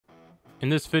In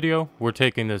this video, we're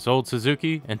taking this old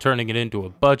Suzuki and turning it into a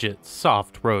budget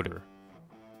soft roader.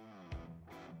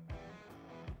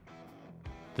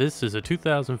 This is a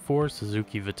 2004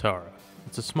 Suzuki Vitara.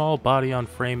 It's a small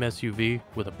body-on-frame SUV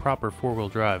with a proper four-wheel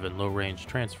drive and low-range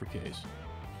transfer case.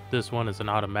 This one is an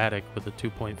automatic with a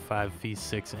 2.5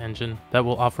 V6 engine that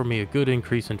will offer me a good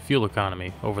increase in fuel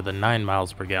economy over the 9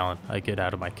 miles per gallon I get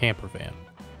out of my camper van.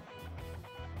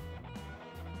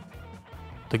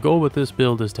 The goal with this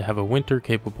build is to have a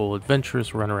winter-capable, adventurous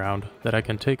runaround that I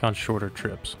can take on shorter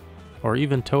trips, or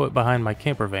even tow it behind my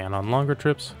camper van on longer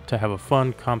trips to have a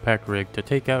fun, compact rig to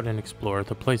take out and explore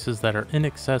the places that are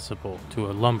inaccessible to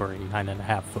a lumbering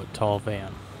 9.5 foot tall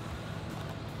van.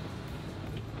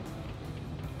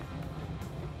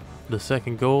 The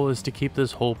second goal is to keep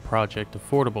this whole project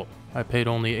affordable. I paid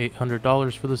only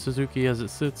 $800 for the Suzuki as it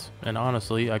sits, and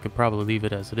honestly I could probably leave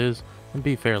it as it is and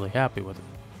be fairly happy with it.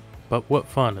 But what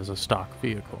fun is a stock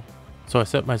vehicle? So I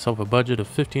set myself a budget of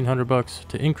 $1,500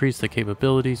 to increase the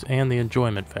capabilities and the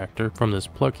enjoyment factor from this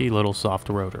plucky little soft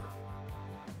roader.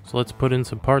 So let's put in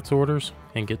some parts orders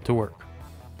and get to work.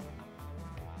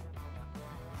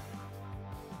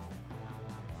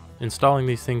 Installing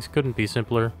these things couldn't be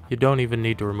simpler. You don't even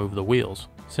need to remove the wheels.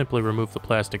 Simply remove the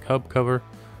plastic hub cover,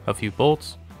 a few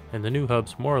bolts, and the new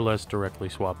hubs more or less directly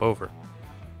swap over.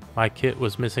 My kit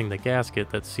was missing the gasket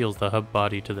that seals the hub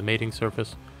body to the mating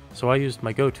surface, so I used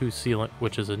my go-to sealant,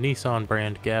 which is a Nissan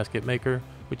brand gasket maker,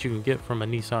 which you can get from a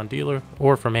Nissan dealer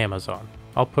or from Amazon.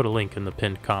 I'll put a link in the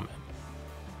pinned comment.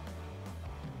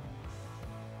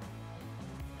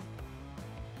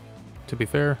 To be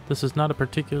fair, this is not a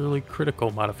particularly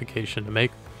critical modification to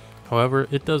make, however,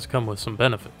 it does come with some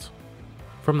benefits.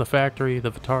 From the factory,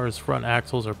 the Vitara's front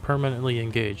axles are permanently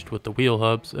engaged with the wheel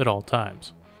hubs at all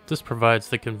times. This provides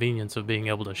the convenience of being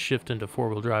able to shift into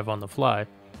four-wheel drive on the fly,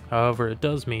 however it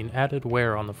does mean added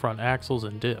wear on the front axles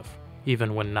and diff,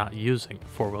 even when not using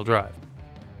four-wheel drive.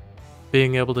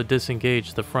 Being able to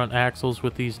disengage the front axles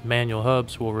with these manual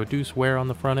hubs will reduce wear on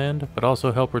the front end, but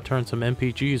also help return some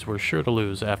MPGs we're sure to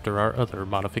lose after our other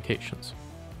modifications.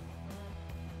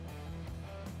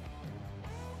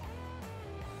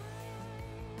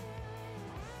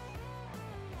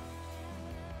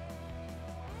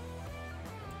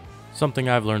 Something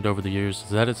I've learned over the years is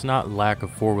that it's not lack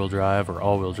of four-wheel drive or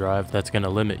all-wheel drive that's going to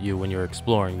limit you when you're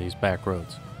exploring these back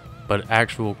roads, but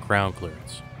actual ground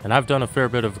clearance. And I've done a fair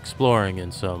bit of exploring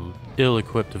in some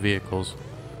ill-equipped vehicles,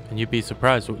 and you'd be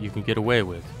surprised what you can get away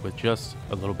with just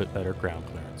a little bit better ground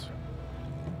clearance.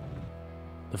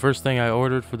 The first thing I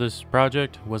ordered for this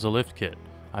project was a lift kit.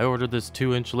 I ordered this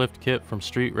 2-inch lift kit from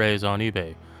Street Rays on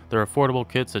eBay. They're affordable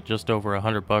kits at just over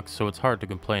 $100, so it's hard to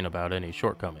complain about any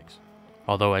shortcomings.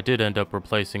 Although I did end up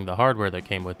replacing the hardware that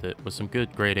came with it with some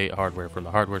good grade 8 hardware from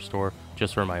the hardware store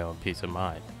just for my own peace of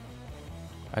mind.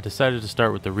 I decided to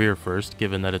start with the rear first,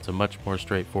 given that it's a much more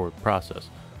straightforward process.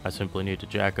 I simply need to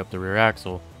jack up the rear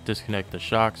axle, disconnect the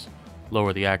shocks,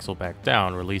 lower the axle back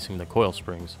down, releasing the coil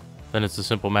springs. Then it's a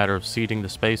simple matter of seating the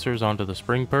spacers onto the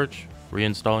spring perch,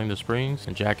 reinstalling the springs,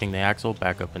 and jacking the axle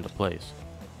back up into place.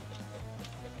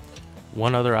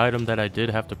 One other item that I did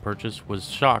have to purchase was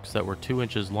shocks that were 2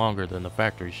 inches longer than the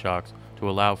factory shocks to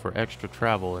allow for extra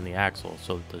travel in the axle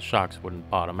so that the shocks wouldn't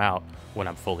bottom out when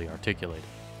I'm fully articulated.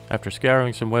 After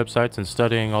scouring some websites and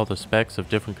studying all the specs of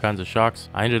different kinds of shocks,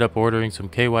 I ended up ordering some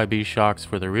KYB shocks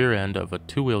for the rear end of a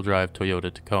two-wheel drive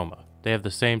Toyota Tacoma. They have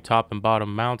the same top and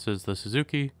bottom mounts as the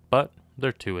Suzuki, but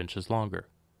they're 2 inches longer,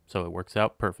 so it works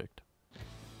out perfect.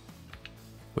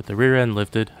 With the rear end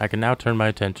lifted, I can now turn my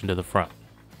attention to the front.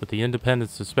 With the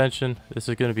independent suspension, this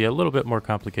is going to be a little bit more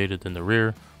complicated than the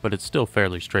rear, but it's still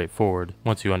fairly straightforward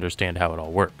once you understand how it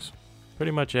all works.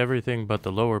 Pretty much everything but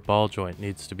the lower ball joint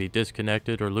needs to be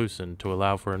disconnected or loosened to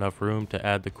allow for enough room to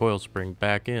add the coil spring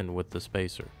back in with the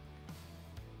spacer.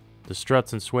 The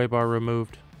struts and sway bar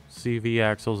removed, CV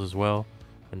axles as well,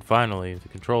 and finally the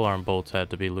control arm bolts had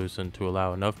to be loosened to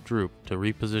allow enough droop to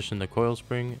reposition the coil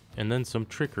spring, and then some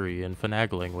trickery and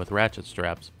finagling with ratchet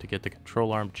straps to get the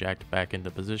control arm jacked back into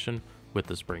position with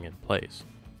the spring in place.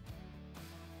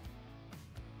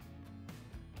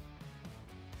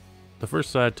 The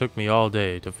first side took me all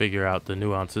day to figure out the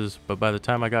nuances, but by the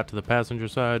time I got to the passenger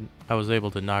side, I was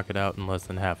able to knock it out in less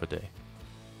than half a day.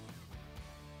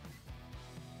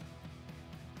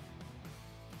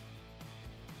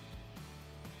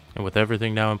 And with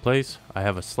everything now in place, I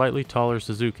have a slightly taller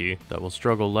Suzuki that will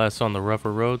struggle less on the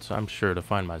rougher roads I'm sure to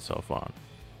find myself on.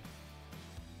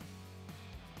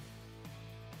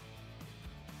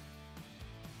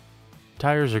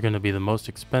 Tires are going to be the most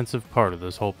expensive part of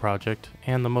this whole project,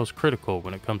 and the most critical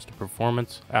when it comes to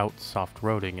performance out soft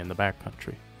roading in the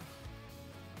backcountry.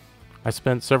 I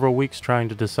spent several weeks trying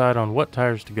to decide on what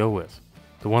tires to go with.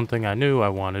 The one thing I knew I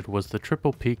wanted was the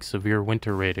Triple Peak Severe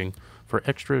Winter Rating for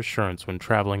extra assurance when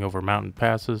traveling over mountain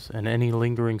passes and any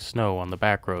lingering snow on the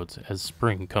back roads as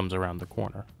spring comes around the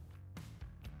corner.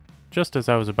 Just as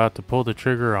I was about to pull the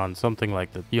trigger on something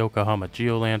like the Yokohama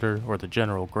Geolander or the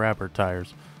General Grabber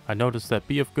tires, I noticed that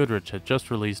BF Goodrich had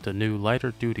just released a new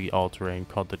lighter-duty all-terrain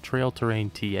called the Trail Terrain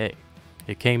TA.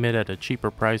 It came in at a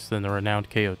cheaper price than the renowned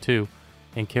KO2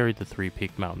 and carried the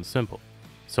 3-peak mountain symbol.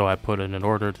 So I put in an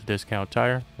order to Discount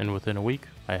Tire, and within a week,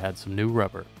 I had some new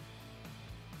rubber.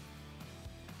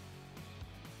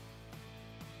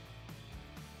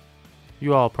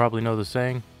 You all probably know the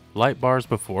saying, light bars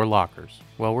before lockers.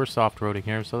 Well, we're soft-roading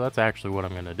here, so that's actually what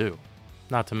I'm going to do.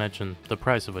 Not to mention, the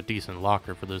price of a decent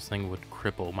locker for this thing would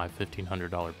cripple my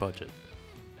 $1,500 budget.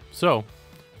 So,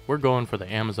 we're going for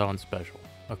the Amazon Special,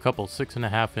 a couple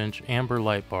 6.5-inch amber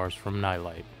light bars from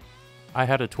Nightlight. I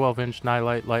had a 12-inch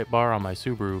Nightlight light bar on my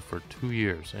Subaru for 2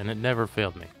 years, and it never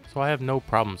failed me, so I have no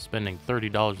problem spending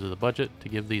 $30 of the budget to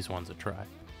give these ones a try.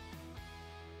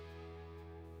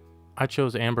 I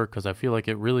chose amber because I feel like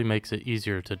it really makes it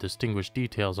easier to distinguish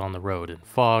details on the road in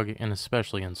fog and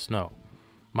especially in snow.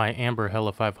 My amber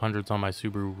Hella 500s on my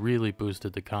Subaru really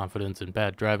boosted the confidence in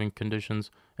bad driving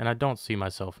conditions, and I don't see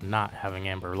myself not having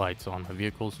amber lights on my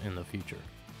vehicles in the future.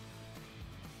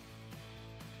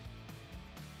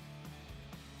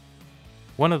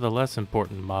 One of the less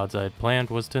important mods I had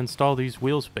planned was to install these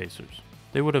wheel spacers.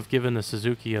 They would have given the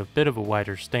Suzuki a bit of a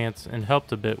wider stance and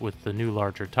helped a bit with the new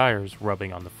larger tires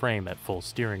rubbing on the frame at full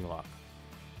steering lock.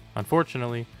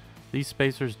 Unfortunately, these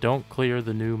spacers don't clear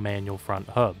the new manual front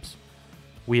hubs.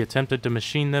 We attempted to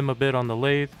machine them a bit on the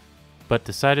lathe, but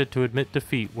decided to admit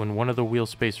defeat when one of the wheel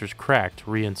spacers cracked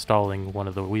reinstalling one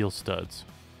of the wheel studs.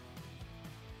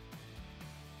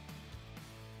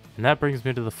 And that brings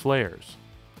me to the flares.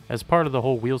 As part of the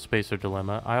whole wheel spacer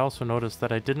dilemma, I also noticed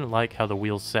that I didn't like how the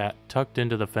wheels sat tucked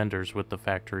into the fenders with the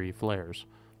factory flares.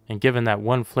 And given that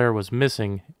one flare was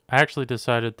missing, I actually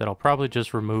decided that I'll probably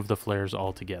just remove the flares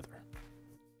altogether.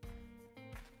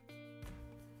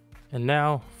 And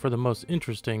now for the most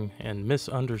interesting and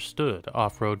misunderstood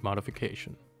off-road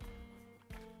modification.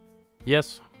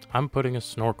 Yes, I'm putting a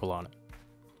snorkel on it.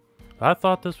 I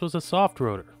thought this was a soft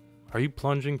roader. Are you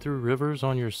plunging through rivers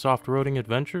on your soft roading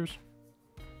adventures?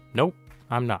 Nope,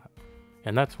 I'm not.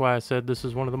 And that's why I said this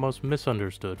is one of the most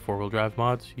misunderstood four-wheel drive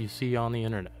mods you see on the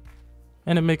internet.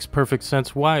 And it makes perfect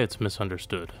sense why it's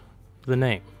misunderstood. The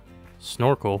name.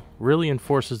 Snorkel really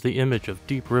enforces the image of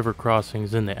deep river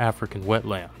crossings in the African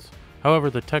wetlands. However,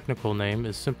 the technical name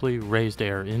is simply raised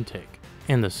air intake,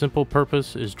 and the simple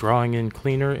purpose is drawing in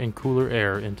cleaner and cooler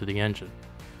air into the engine,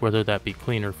 whether that be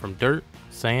cleaner from dirt,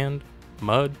 sand,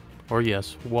 mud, or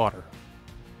yes, water.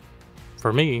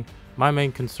 For me, my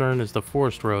main concern is the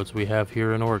forest roads we have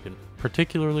here in Oregon,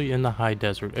 particularly in the high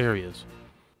desert areas.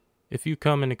 If you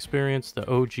come and experience the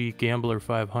OG Gambler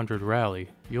 500 rally,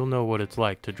 you'll know what it's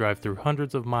like to drive through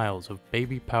hundreds of miles of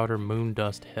baby powder moon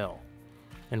dust hell.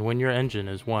 And when your engine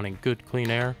is wanting good clean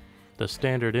air, the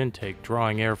standard intake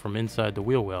drawing air from inside the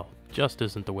wheel well just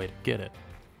isn't the way to get it.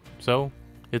 So,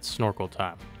 it's snorkel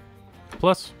time.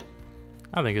 Plus,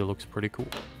 I think it looks pretty cool.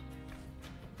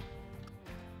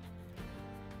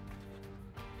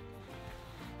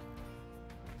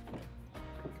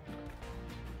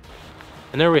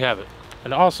 And there we have it,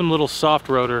 an awesome little soft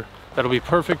roader that'll be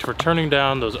perfect for turning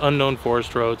down those unknown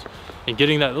forest roads and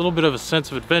getting that little bit of a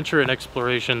sense of adventure and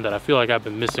exploration that I feel like I've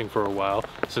been missing for a while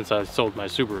since I sold my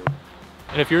Subaru.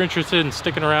 And if you're interested in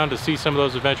sticking around to see some of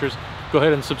those adventures, go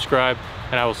ahead and subscribe,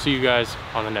 and I will see you guys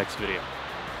on the next video.